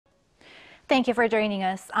Thank you for joining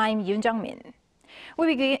us. I'm Yoon Jung-min.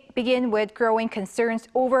 We begin with growing concerns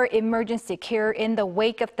over emergency care in the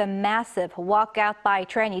wake of the massive walkout by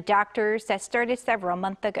trainee doctors that started several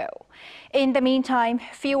months ago. In the meantime,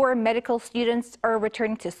 fewer medical students are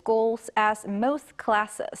returning to schools as most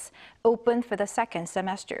classes open for the second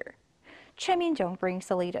semester. Choi Min-jung brings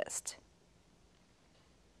the latest.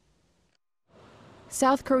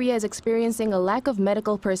 South Korea is experiencing a lack of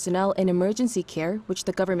medical personnel in emergency care, which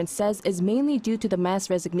the government says is mainly due to the mass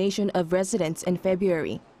resignation of residents in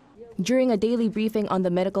February. During a daily briefing on the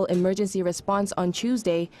medical emergency response on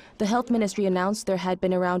Tuesday, the Health Ministry announced there had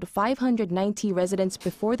been around 590 residents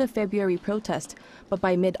before the February protest, but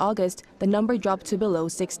by mid-August, the number dropped to below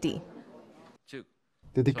 60.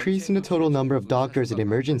 The decrease in the total number of doctors in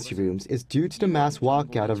emergency rooms is due to the mass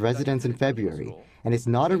walkout of residents in February, and it's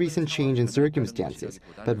not a recent change in circumstances,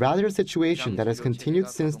 but rather a situation that has continued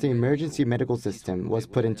since the emergency medical system was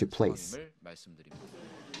put into place.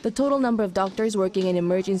 The total number of doctors working in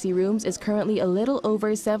emergency rooms is currently a little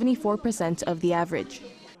over 74% of the average.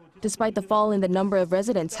 Despite the fall in the number of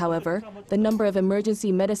residents, however, the number of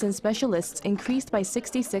emergency medicine specialists increased by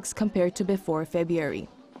 66 compared to before February.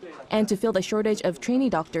 And to fill the shortage of trainee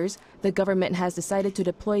doctors, the government has decided to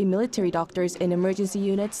deploy military doctors in emergency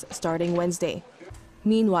units starting Wednesday.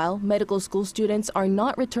 Meanwhile, medical school students are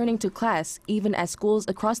not returning to class even as schools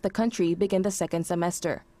across the country begin the second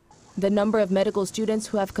semester. The number of medical students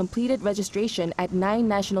who have completed registration at 9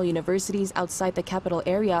 national universities outside the capital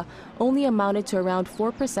area only amounted to around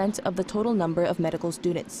 4% of the total number of medical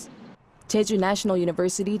students. Jeju National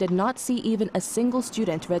University did not see even a single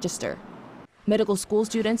student register. Medical school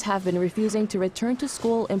students have been refusing to return to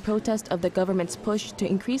school in protest of the government's push to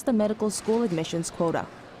increase the medical school admissions quota.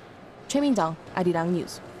 Choi Min-jung, Arirang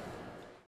News.